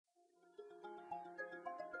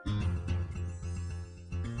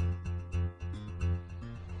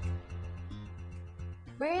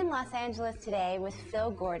We're in Los Angeles today with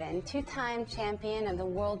Phil Gordon, two-time champion of the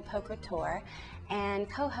World Poker Tour and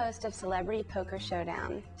co-host of Celebrity Poker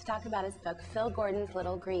Showdown, to talk about his book, Phil Gordon's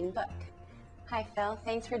Little Green Book. Hi, Phil.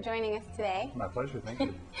 Thanks for joining us today. My pleasure. Thank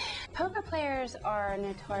you. Poker players are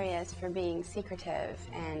notorious for being secretive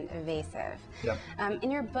and evasive. Yep.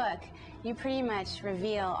 In your book, you pretty much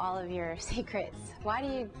reveal all of your secrets. Why do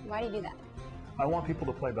you do that? I want people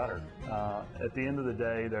to play better. At the end of the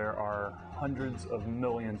day, there are hundreds of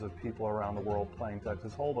millions of people around the world playing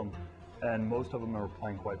Texas Hold'em, and most of them are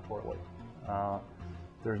playing quite poorly.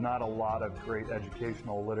 There's not a lot of great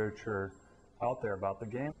educational literature out there about the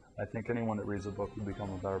game. I think anyone that reads the book would become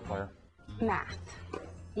a better player. Math.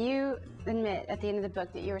 You admit at the end of the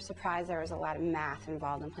book that you were surprised there was a lot of math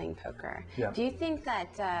involved in playing poker. Yeah. Do you think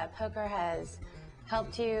that poker has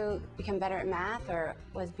helped you become better at math, or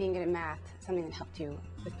was being good at math something that helped you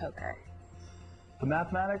with poker? The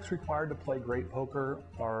mathematics required to play great poker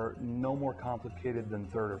are no more complicated than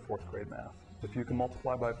third or fourth grade math. If you can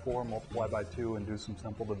multiply by 4, multiply by 2, and do some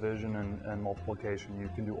simple division and multiplication, you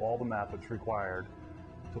can do all the math that's required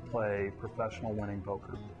to play professional winning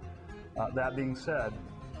poker. That being said,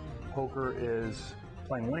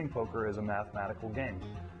 playing winning poker is a mathematical game.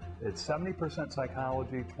 It's 70%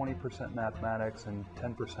 psychology, 20% mathematics, and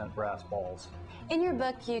 10% brass balls. In your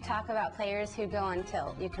book, you talk about players who go on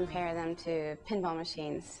tilt. You compare them to pinball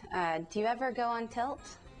machines. Do you ever go on tilt?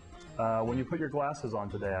 When you put your glasses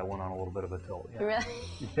on today, I went on a little bit of a tilt. Yeah. Really?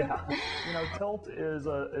 Yeah. You know, tilt is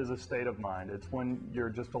a state of mind. It's when you're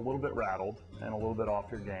just a little bit rattled and a little bit off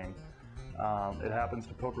your game. It happens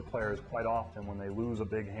to poker players quite often when they lose a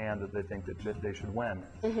big hand that they think that they should win.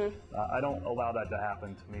 I don't allow that to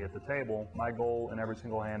happen to me at the table. My goal in every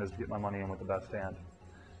single hand is to get my money in with the best hand.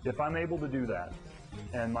 If I'm able to do that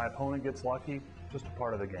and my opponent gets lucky, just a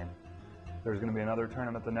part of the game. There's going to be another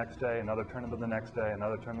tournament the next day, another tournament the next day,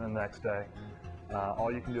 another tournament the next day.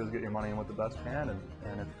 All you can do is get your money in with the best hand,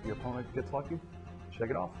 and if your opponent gets lucky, shake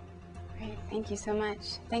it off. Great. Thank you so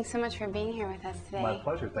much. Thanks so much for being here with us today. My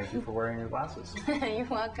pleasure. Thank you for wearing your glasses. You're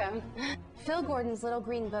welcome. Phil Gordon's Little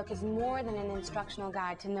Green Book is more than an instructional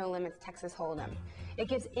guide to No Limits Texas Hold'em. It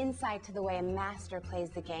gives insight to the way a master plays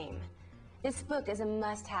the game. This book is a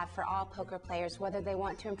must-have for all poker players, whether they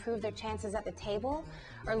want to improve their chances at the table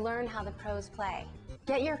or learn how the pros play.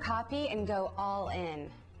 Get your copy and go all in.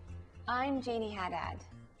 I'm Janie Haddad,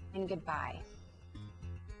 and goodbye.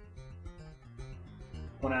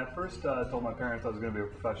 When I first told my parents I was going to be a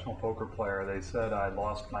professional poker player, they said I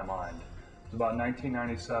lost my mind. It was about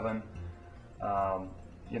 1997.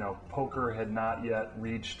 You know, poker had not yet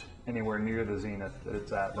reached anywhere near the zenith that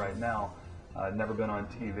it's at right now. I'd never been on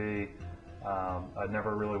TV. I'd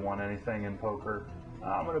never really won anything in poker.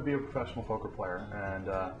 I'm going to be a professional poker player, and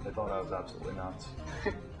they thought I was absolutely nuts.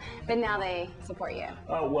 But now they support you.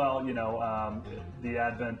 Oh, well, you know, the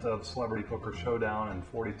advent of Celebrity Poker Showdown and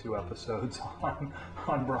 42 episodes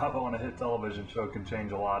on Bravo on a hit television show can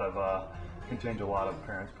change a lot of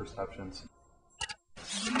parents' perceptions.